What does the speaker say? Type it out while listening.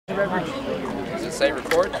Does it say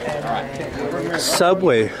record? All right.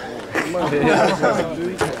 Subway.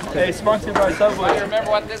 Hey, sponsored by Subway. Do you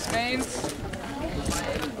remember what this means?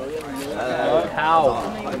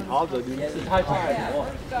 I'll go do this.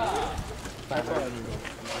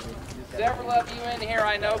 Several of you in here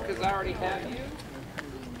I know because I already have you.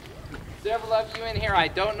 Several of you in here I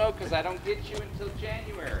don't know because I don't get you until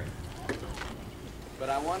January. But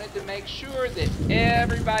I wanted to make sure that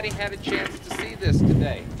everybody had a chance to see this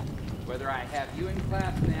today, whether I have you in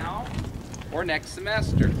class now or next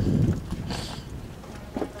semester.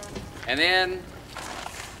 And then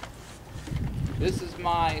this is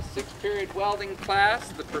my 6th period welding class,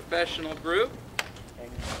 the professional group.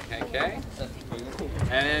 Okay.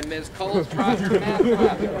 And then Ms. Cole's project math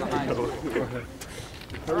class for the high school.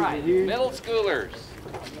 All right, middle schoolers.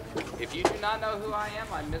 If you do not know who I am,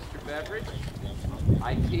 I'm Mr. Beveridge.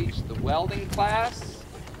 I teach the welding class,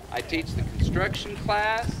 I teach the construction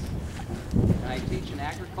class, and I teach an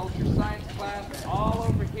agriculture science class all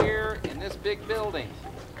over here in this big building.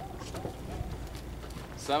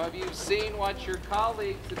 Some of you have seen what your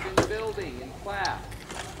colleagues have been building in class.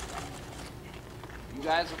 You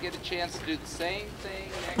guys will get a chance to do the same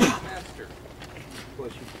thing next semester.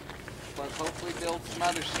 Plus hopefully build some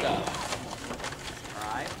other stuff. All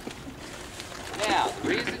right? Now, the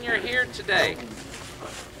reason you're here today,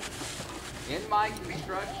 in my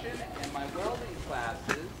construction and my welding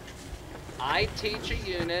classes, I teach a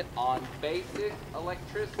unit on basic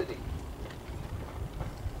electricity.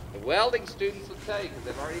 The welding students will tell you because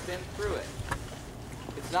they've already been through it.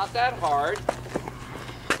 It's not that hard.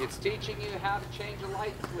 It's teaching you how to change a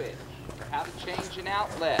light switch, or how to change an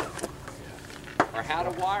outlet, or how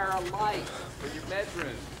to wire a light for your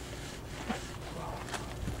bedroom.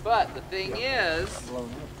 But the thing is,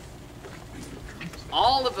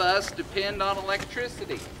 all of us depend on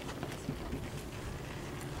electricity.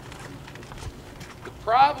 The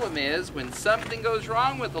problem is when something goes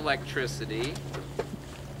wrong with electricity,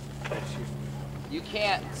 you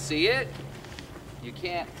can't see it, you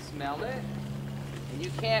can't smell it, and you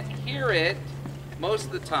can't hear it most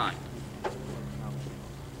of the time.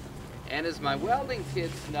 And as my welding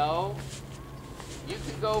kids know, you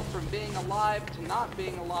can go from being alive to not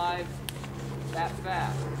being alive that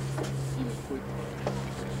fast.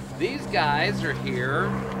 These guys are here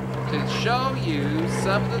to show you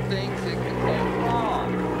some of the things that can go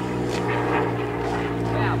wrong.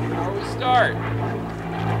 Now, before we start, a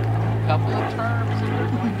couple of terms that we're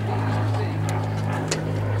going to be using.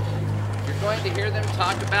 You're going to hear them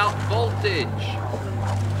talk about voltage.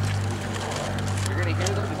 You're going to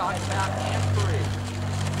hear them talk about amperage.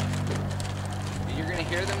 And you're going to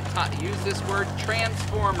hear them use this word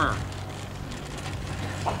transformer.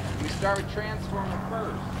 We start with transformer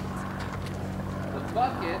first. The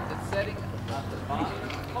bucket that's setting at the bottom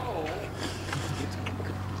of the pole,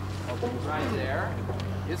 right there,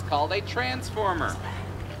 is called a transformer.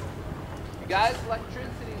 You guys,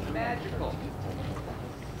 electricity is magical.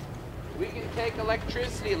 We can take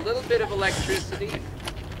electricity, a little bit of electricity,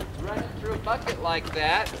 run it through a bucket like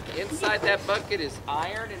that. Inside that bucket is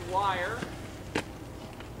iron and wire.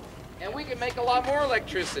 And we can make a lot more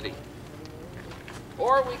electricity.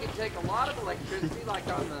 Or we can take a lot of electricity, like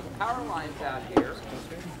on the power lines out here,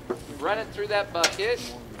 run it through that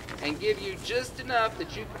bucket, and give you just enough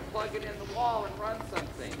that you can plug it in the wall and run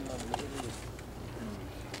something.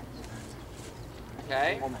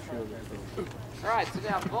 Okay? All right, so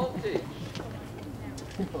now voltage.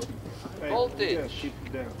 Voltage.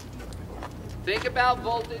 Think about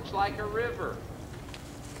voltage like a river.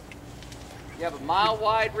 You have a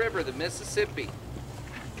mile-wide river, the Mississippi.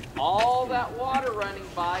 All that water running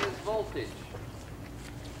by is voltage.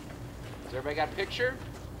 Has everybody got a picture?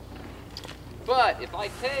 But if I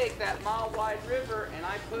take that mile-wide river and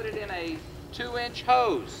I put it in a 2-inch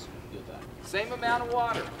hose, same amount of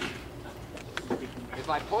water. If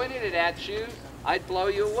I pointed it at you, I'd blow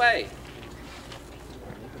you away.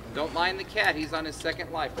 Don't mind the cat, he's on his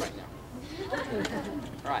second life right now.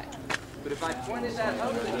 All right. But if I pointed that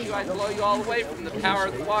hose at you, I'd blow you all away from the power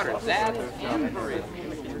of the water. That's amperage.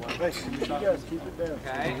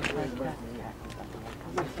 Okay?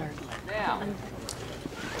 Now,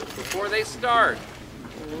 before they start,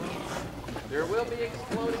 there will be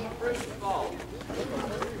exploding fruit involved.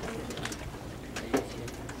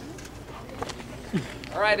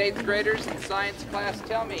 All right, 8th graders in science class,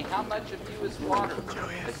 tell me, how much of you is water,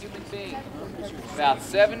 a human being? About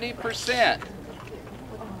 70%.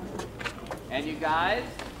 And you guys,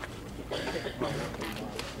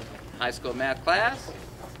 high school math class,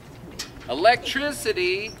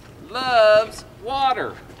 electricity loves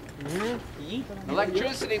water.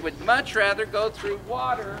 Electricity would much rather go through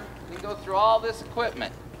water than go through all this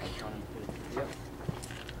equipment.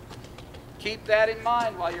 Keep that in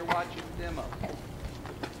mind while you're watching the demo.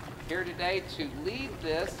 Here today to lead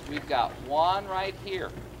this, we've got Juan right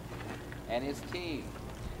here and his team.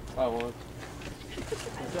 Hi, Juan.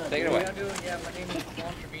 Take it away. Yeah, my name is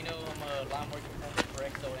Juan Trevino. I'm a line work consultant for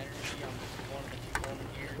Xcel Energy. I'm one of the chief foremen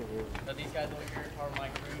here. So these guys over here are part of my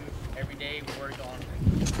crew. Every day we work on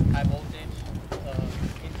high voltage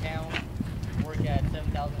in town. We work at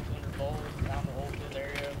 7,200 volts down the whole field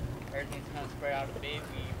area. Everything's kind of spread out a bit.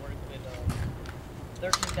 We work with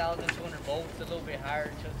 13,200 volts, a little bit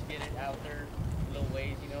higher, just to get it out there a little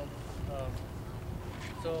ways, you know.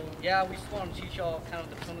 So yeah, we just want to teach y'all kind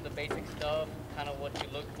of some of the basic stuff, kind of what to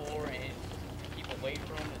look for and keep away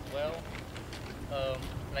from as well.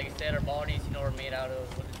 Like I said, our bodies, you know, are made out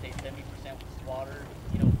of, what did it say, 70% water.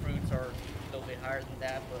 You know, fruits are a little bit higher than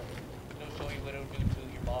that, but it'll show you what it'll do to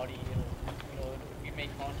your body. It'll, you know, if you make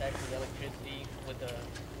contact with electricity, with the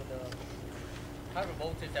type of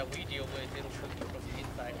voltage that we deal with, it'll cook you from the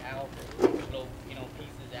inside out, blow, you know,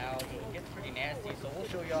 pieces out. It gets pretty nasty. So we'll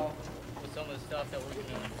show y'all with some of the stuff that we'll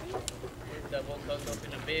cook up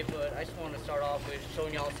in a bit. But I just want to start off with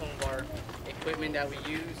showing y'all some of our equipment that we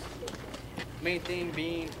use. Main thing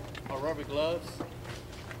being our rubber gloves,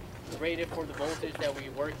 rated for the voltage that we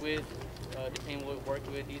work with. Depending on what we work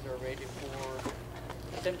with, these are rated for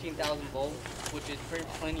 17,000 volts, which is pretty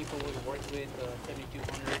plenty for what we work with,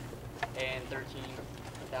 7,200 and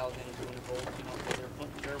 13,200 volts. You know, so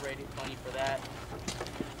they're rated plenty for that.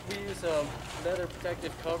 We use leather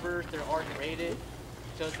protective covers. They're ARC rated,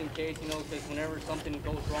 just in case, you know, because whenever something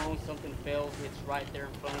goes wrong, something fails, it's right there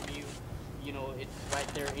in front of you. You know, it's right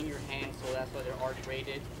there in your hand, so that's why they're ARC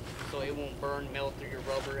rated. So it won't burn, melt through your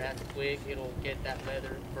rubber as quick. It'll get that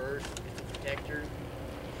leather first. It's a protector.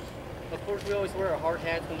 Of course, we always wear our hard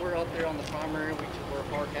hats. When we're up there on the primary, we should wear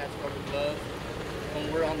hard hats, rubber gloves.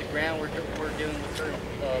 When we're on the ground, we're dealing with certain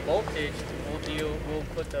voltage. We'll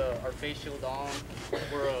put our face shield on,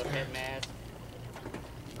 wear a head mask.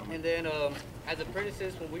 And then as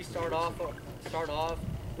apprentices, when we start off,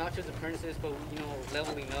 not just apprentices, but you know,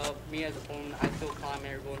 leveling up. Me as a foreman, I still climb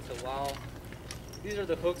every once in a while. These are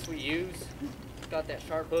the hooks we use. Got that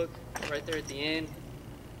sharp hook right there at the end.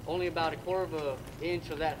 Only about 1/4 of an inch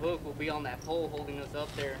of that hook will be on that pole holding us up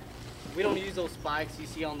there. We don't use those spikes you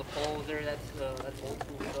see on the poles there. That's old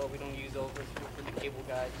school stuff. We don't use those. That's for the cable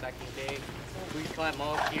guys back in the day. We climb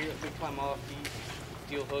off here. We climb off these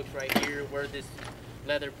steel hooks right here. Wear this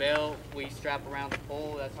leather belt. We strap around the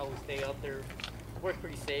pole. That's how we stay up there. Works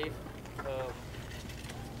pretty safe.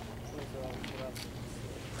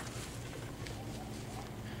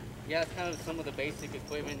 Yeah, it's kind of some of the basic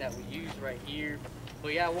equipment that we use right here.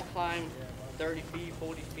 But yeah, we'll climb 30 feet,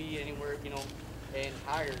 40 feet, anywhere, you know, and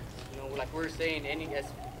higher. You know, like we're saying,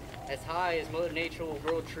 as high as Mother Nature will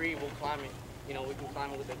grow a tree, we'll climb it. You know, we can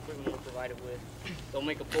climb it with the equipment we're provided with. They'll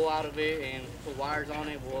make a pole out of it and put wires on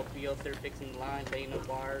it. We'll be up there fixing the line, laying up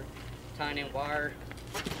wire, tying in wire.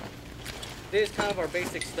 This is kind of our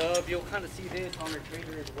basic stuff. You'll kind of see this on our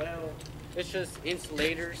trailer as well. It's just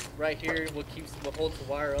insulators right here, what holds the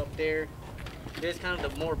wire up there. This is kind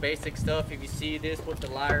of the more basic stuff. If you see this, what the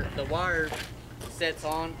wire sets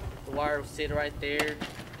on, the wire will sit right there.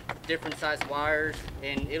 Different size wires,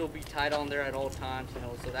 and it'll be tied on there at all times. You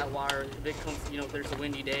know, so that wire, if it comes, you know, if there's a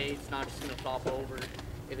windy day, it's not just gonna flop over.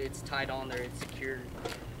 It's tied on there. It's secured.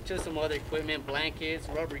 Just some other equipment, blankets,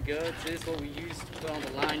 rubber goods. This is what we use to put on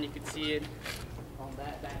the line. You can see it on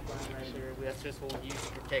that back line right there. That's just what we use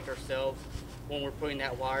to protect ourselves when we're putting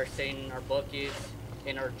that wire, staying in our buckets,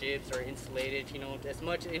 and our jibs are insulated. You know, as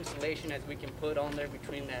much insulation as we can put on there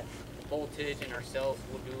between that voltage and ourselves,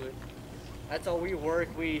 we'll do it. That's how we work.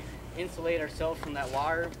 We insulate ourselves from that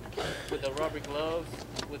wire with the rubber gloves,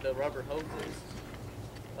 with the rubber hoses.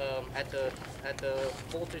 At the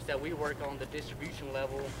voltage that we work on, the distribution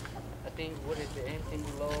level, I think, what is it, anything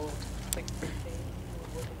below 615,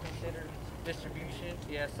 what we consider distribution?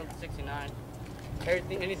 Yeah, something 69.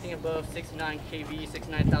 Anything above 69 kV,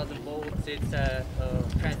 69,000 volts, it's a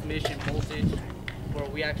transmission voltage where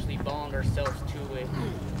we actually bond ourselves to it.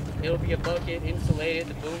 It'll be a bucket, insulated,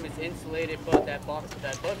 the boom is insulated, but that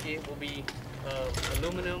bucket will be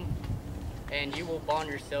aluminum, and you will bond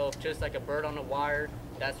yourself just like a bird on a wire.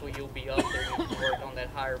 That's what you'll be up there to work on that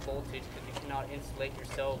higher voltage, because you cannot insulate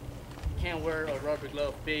yourself. You can't wear a rubber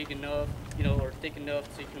glove big enough, you know, or thick enough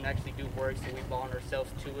so you can actually do work, so we bond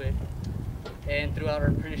ourselves to it. And throughout our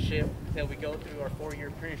apprenticeship that we go through, our 4-year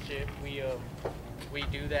apprenticeship, we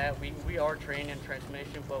do that. We are trained in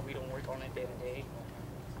transmission, but we don't work on it day to day.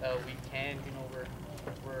 we can, you know,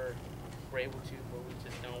 we're able to, but we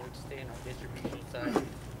just don't. We just stay in our distribution side.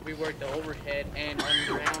 We work the overhead and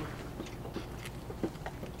underground.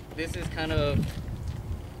 This is kind of,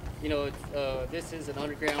 you know, this is an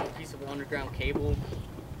underground piece of underground cable.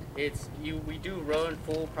 We do run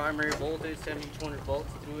full primary voltage, 7200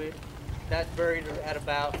 volts through it. That's buried at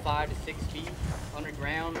about 5 to 6 feet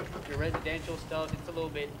underground. Your residential stuff, it's a little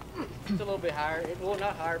bit higher. Well,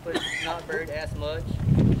 not higher, but it's not buried as much.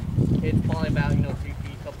 It's probably about, you know, 3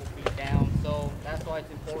 feet, a couple feet down. So that's why it's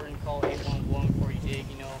important to call 811 before you dig.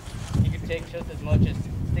 You know, you can take just as much as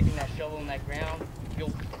sticking that shovel in that ground.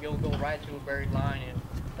 You'll go right through a buried line, and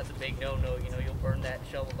that's a big no-no. You know, you'll burn that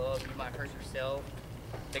shovel up. You might hurt yourself.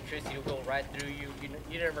 Electricity will go right through you.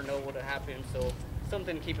 You never know what will happen. So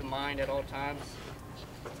something to keep in mind at all times.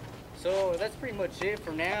 So that's pretty much it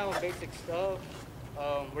for now. Basic stuff.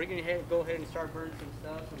 We're gonna go ahead and start burning some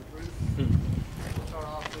stuff, some fruit. We'll start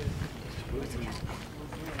off with we'll do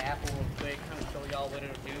an apple real quick, kind of show y'all what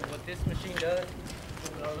it'll do. What this machine does.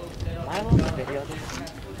 I love the video.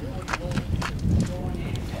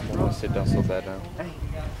 I want to sit down so bad now. Hey,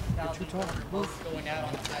 what you talking about? Going out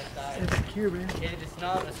on the high side. It's here, man. It is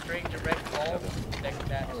not a straight direct pulse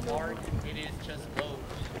that is hard. It is just load.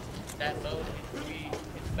 That load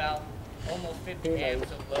it's about almost 50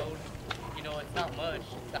 amps of load. You know, it's not much.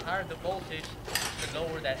 The higher the voltage, the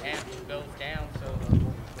lower that amp goes down. So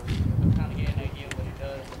you'll kind of get an idea of what it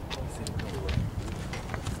does.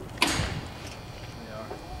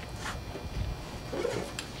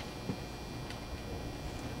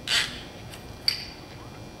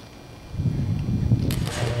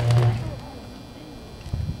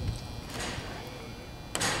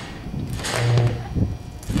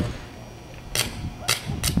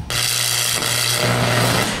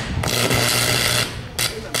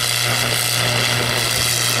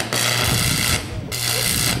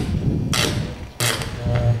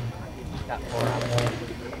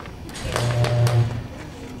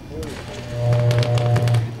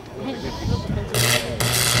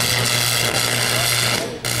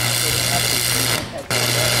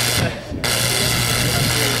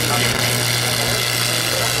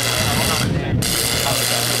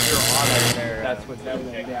 That's what's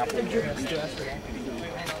happening. The apple.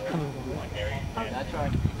 That's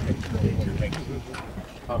right.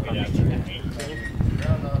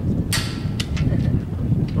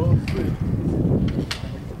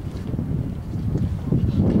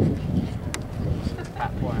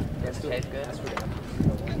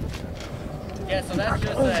 Yeah, so that's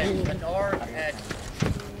just an arc at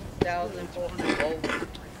 1,400 volts.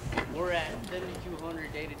 We're at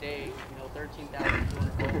 7,200 day to day, you know, 13,200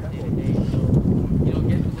 volts day to day. So, you know, it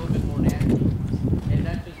gets a little bit more nasty. And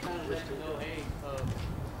that just kind of lets you know, hey,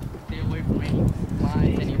 stay away from any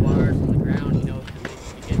lines, any wires on the ground, you know,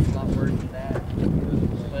 because it gets a lot worse than that.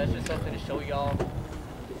 But that's just something to show y'all.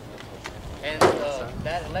 And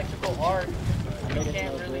that electrical arc, you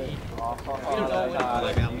can't really, we don't know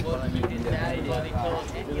what you decided, but they call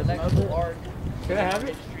any electrical arc. Can I have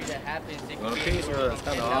it? That happens, it Want a can be piece or it's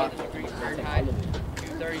from kinda hot? 10,000 degrees Fahrenheit to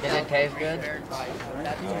 30,000 Does it taste degrees good? Fahrenheit.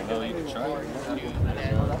 That's I don't know, you can try it.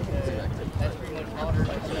 That's pretty much hotter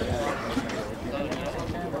than so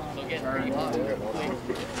it gets pretty hot real quick.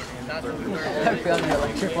 And that's what we I feel the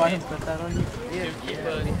electric one and put that on you. to keep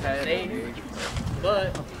us safe.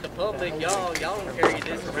 But the public, y'all don't carry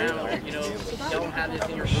this around, you know, y'all don't have this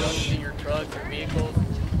in your rooms, in your trucks, your vehicles.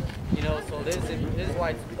 You know, so this is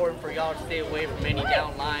why it's important for y'all to stay away from any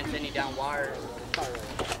down lines, any down wires.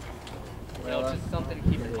 You know, just something to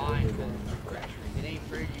keep in mind. It ain't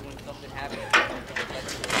pretty when something happens.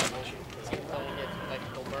 Someone gets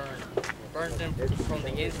electrical burn. Burns them from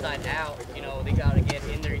the inside out. You know, they gotta get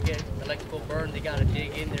in there to get electrical burn. They gotta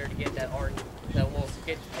dig in there to get that arc that will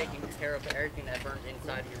get taking care of everything that burns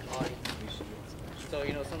inside of your body. So,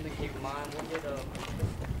 you know, something to keep in mind. We'll get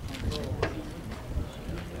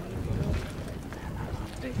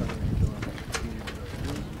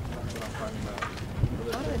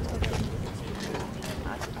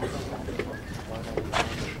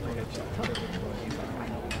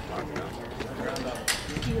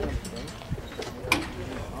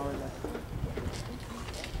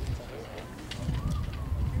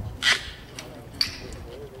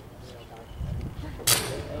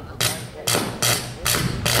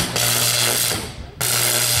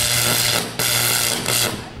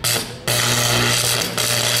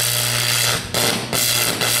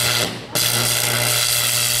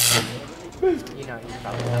You know, you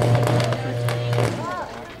probably have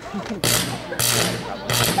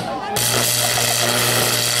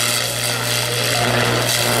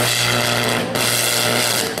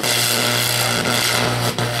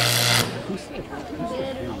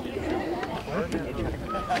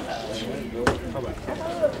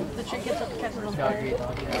The tree gets up to catch a little bird.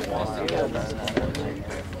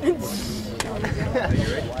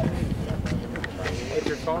 If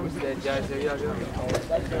your phone's dead, guys, there y'all go.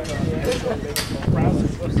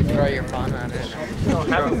 Throw your phone on it. No,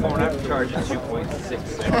 have a phone after charge at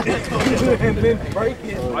 2.6. And then break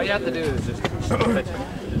it. All you have to do is just touch it.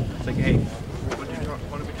 It's like, hey,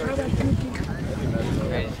 want to be charged?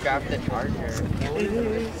 Okay, just grab the charger.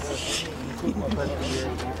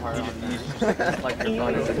 Like your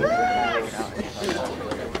phone is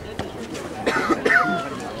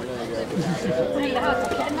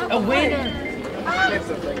A winner!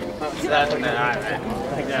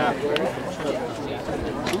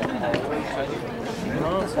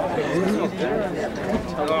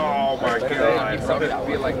 Oh my god. Something to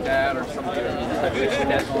be like that or something.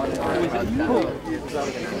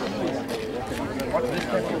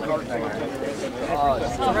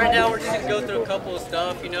 So right now we're just gonna go through a couple of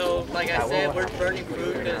stuff. You know, like I said, we're burning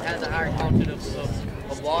fruit because it has a higher content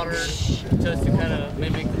of water, just to kind of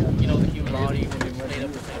mimic, you know, the human body when it's made up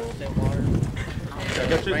of 10% water.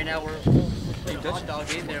 Right now we're the Dutch dog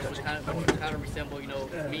in there, which kind of resemble, you know,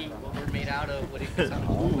 meat, what we're made out of. What it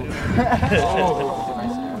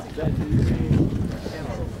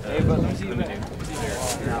Hey, but let me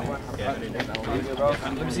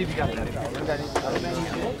see if you got that.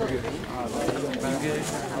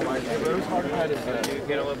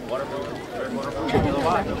 Get a little watermelon.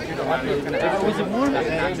 Was it warm?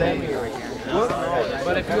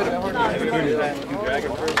 But if you would have drag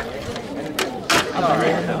it first. No,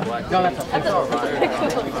 that's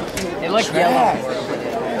alright. It looks yellow.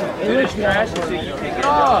 It looks trash until you take it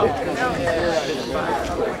off.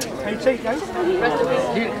 Hey, take it.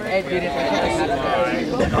 Dude, hey, dude, it's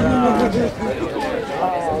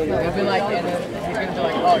You'll be like, and then you're gonna be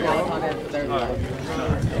like, oh, no, it's on it. There's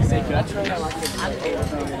that's right, I like it.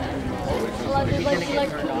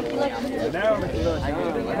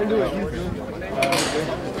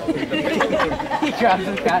 He grabs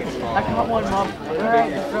his cat. I caught one, Mom.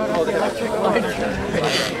 Alright, just throw it on the electric light.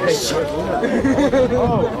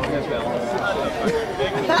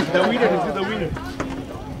 The wiener, let's do the wiener.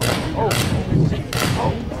 Oh.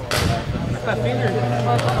 My finger.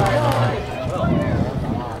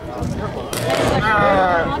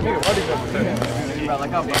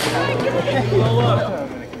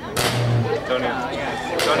 Antonio.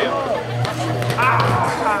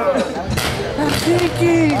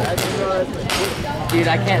 Dude,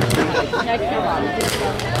 I can't. It's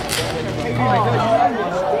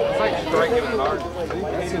like striking it hard.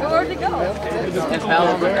 Where'd it go? It fell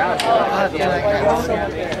on the ground.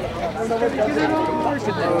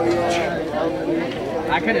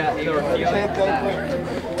 I could have.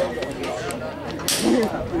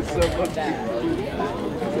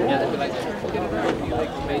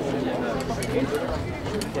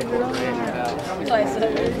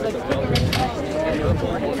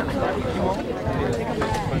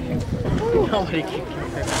 Nobody can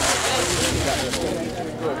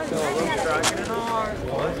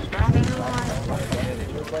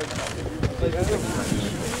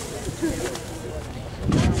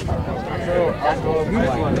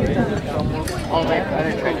oh, man, I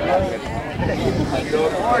didn't try to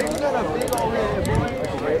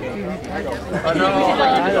Oh no, I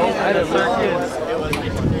had a circus.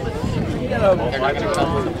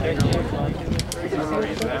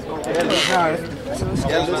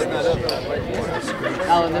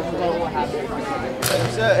 Alan, this is what happened.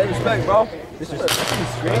 Hey, respect, bro.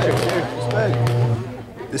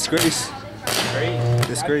 Disgrace.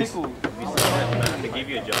 Disgrace. To give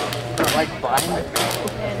you a job. Like Brian?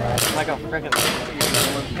 Like a freaking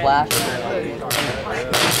flash.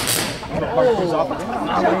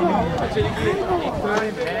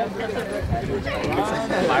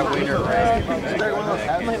 My wiener rag.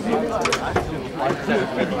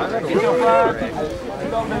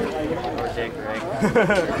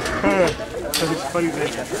 It's funny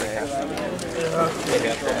that.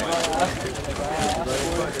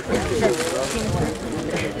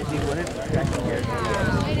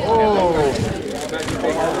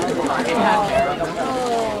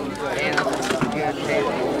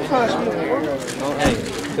 Hey,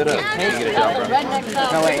 good up. You get a job, bro.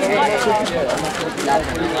 No, wait.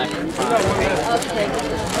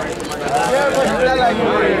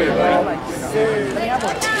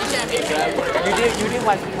 You did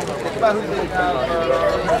like.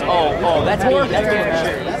 Oh, that's me. That's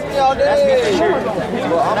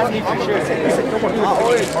me for sure. That's me for sure.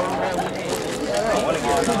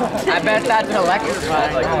 I bet that's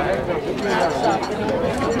electrifying.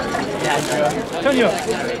 Tonyo,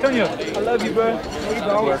 I love you, bro. I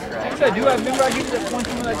said, do I remember I gave you that one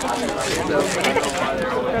time when I took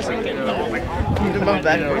He's above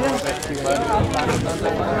that noise.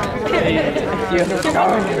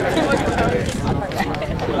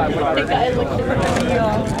 The guy looked at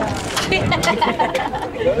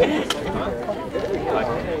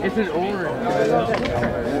It's an orange.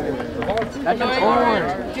 That's an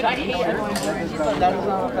orange. Dude, I hate orange.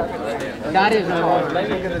 That is an orange.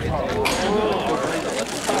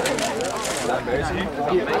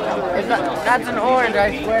 That's an orange.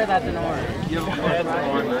 I swear that's an orange.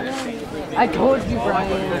 I told you, Brian.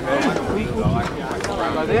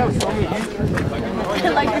 They have so many.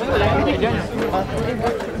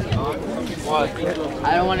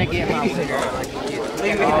 I don't want to get my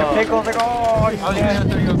pickles. Like,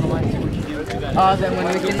 oh, then when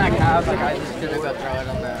we can like have, like, I just gonna go throw it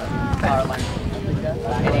on the power line. I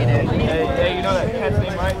need it. Hey, you know that cat's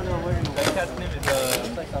name, right? That cat's name is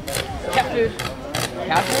Cat food.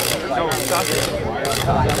 Cat food? no, sausage.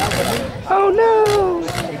 Oh no!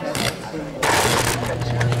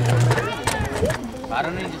 I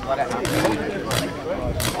don't need to just let it happen.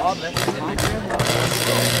 All this is in the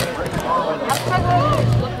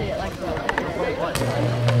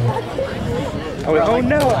Oh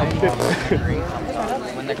no!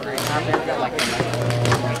 When the green happens, like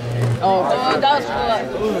Oh, that was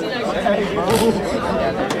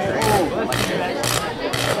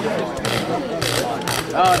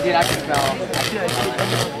oh, dude, I can tell.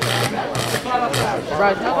 Bro,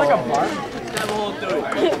 it's not like a bar.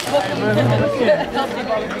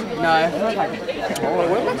 No, it's not like.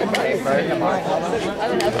 What about the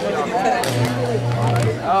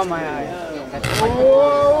oh my eye.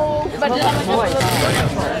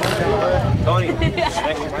 Tony,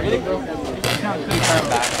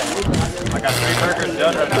 I got 3 burgers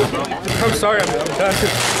done right now, bro. I'm sorry, I'm done.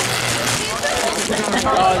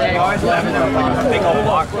 Oh, they always let me know. Big old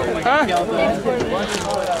block. Huh?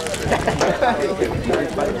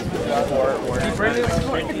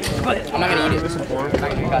 I'm not gonna eat it. I'm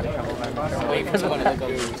not gonna cut it. Wait, because when it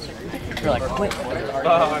goes, you're like, quick. It'll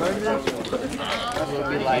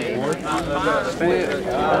be like, I'm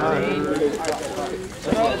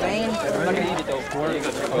not gonna eat it though.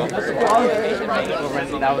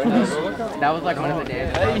 That was like one of the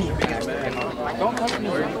days. Don't touch me.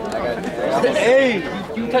 Hey,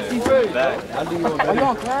 you touch me first. Are you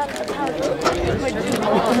on crack?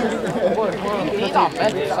 Eat on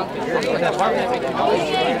bed or something.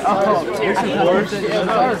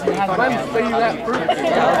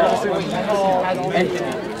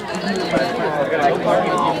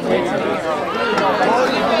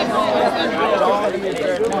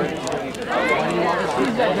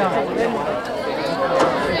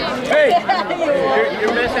 Hey,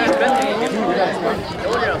 you're best at betting.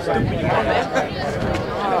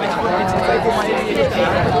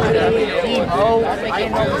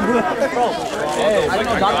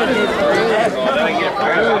 I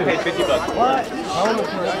paid $50. What?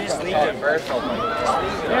 Sleep in first. I'll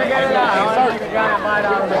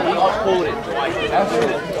hold it twice.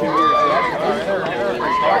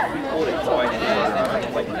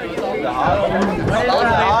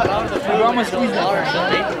 We're almost squeezing out.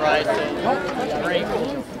 Right, so drink.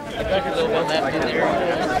 I took a little bit left in there.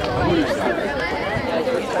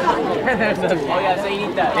 Oh yeah, so you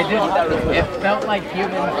need that. It felt like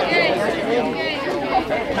human.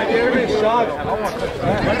 Have you ever been shocked?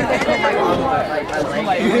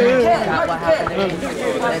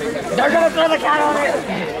 They're gonna throw the cat on it!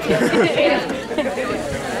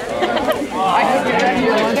 I hope you're ready to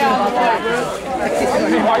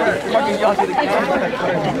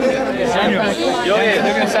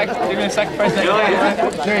They're gonna sacrifice that.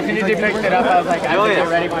 As soon as you picked it up, I was like, I'm just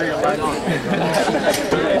ready for your lunch.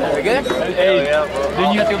 We good? Hey,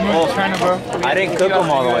 didn't you have to move the China, bro? I didn't cook them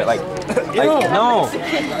all the way. Like no.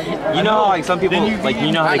 You know how like some people, like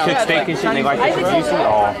you know how they cook steak and shit and they like it juicy?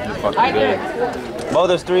 Oh, fucking good. Well,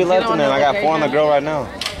 there's 3 left and then I got 4 on the grill right now.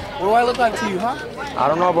 What do I look like to you, huh? I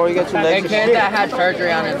don't know, bro. You got 2 A legs. kid that had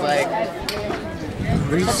surgery on his leg.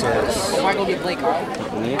 Recess. Am I gonna get Blake hard?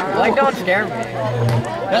 Blake don't scare me.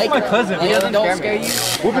 That's my cousin. Blake don't scare you?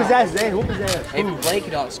 Whoop his ass, Zay. Whoop his ass. Hey, Blake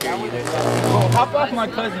don't scare you. There's Hop off my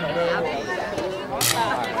cousin, bro.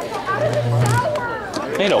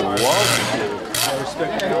 Ain't a walk.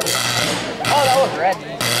 Oh, that was red.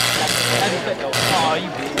 Oh, you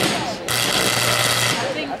bitch.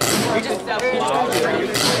 we just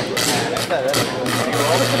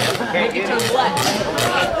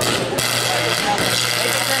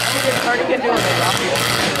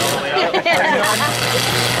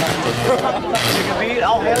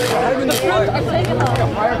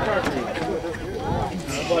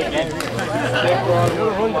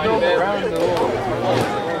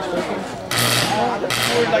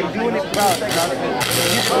Like doing it proud.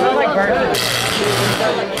 Like burgers.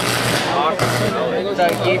 So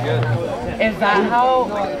is that how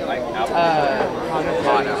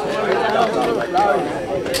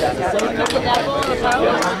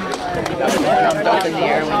jumped up in the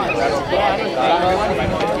air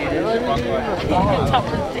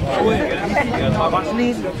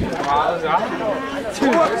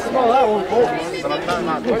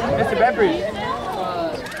Mr. Beverage.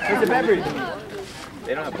 Mr. Beverage.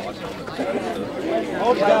 They don't have Boston.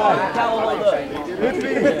 Oh God.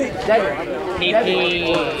 PP.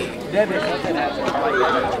 Devin.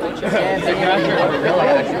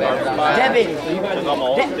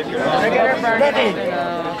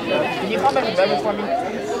 Can you come back to Beverage for me?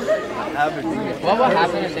 What will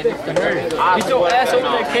happen if they fix the bird? Get your ass over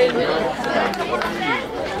there, kid.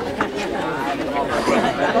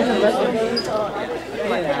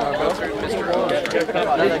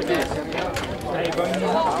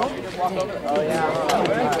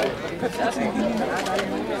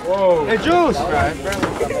 Whoa. Hey, Juice!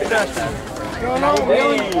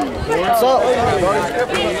 What's up?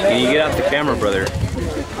 Can you get out the camera, brother?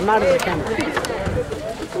 I'm out of the camera.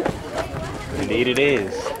 Indeed it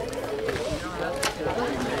is.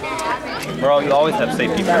 Bro, you always have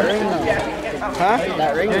safety first. Huh?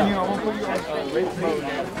 That ring?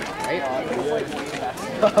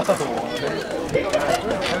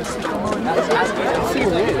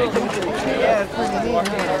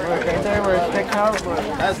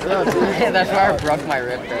 That's why I broke my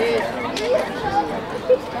rib.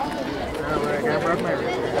 I broke my rib.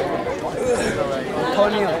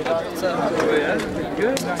 Antonio, what's up?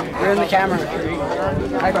 You're in the camera.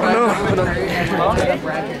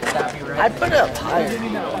 I put it up higher.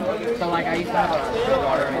 So like I used to have a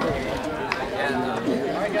water in here.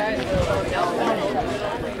 Alright guys.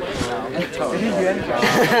 What are you doing?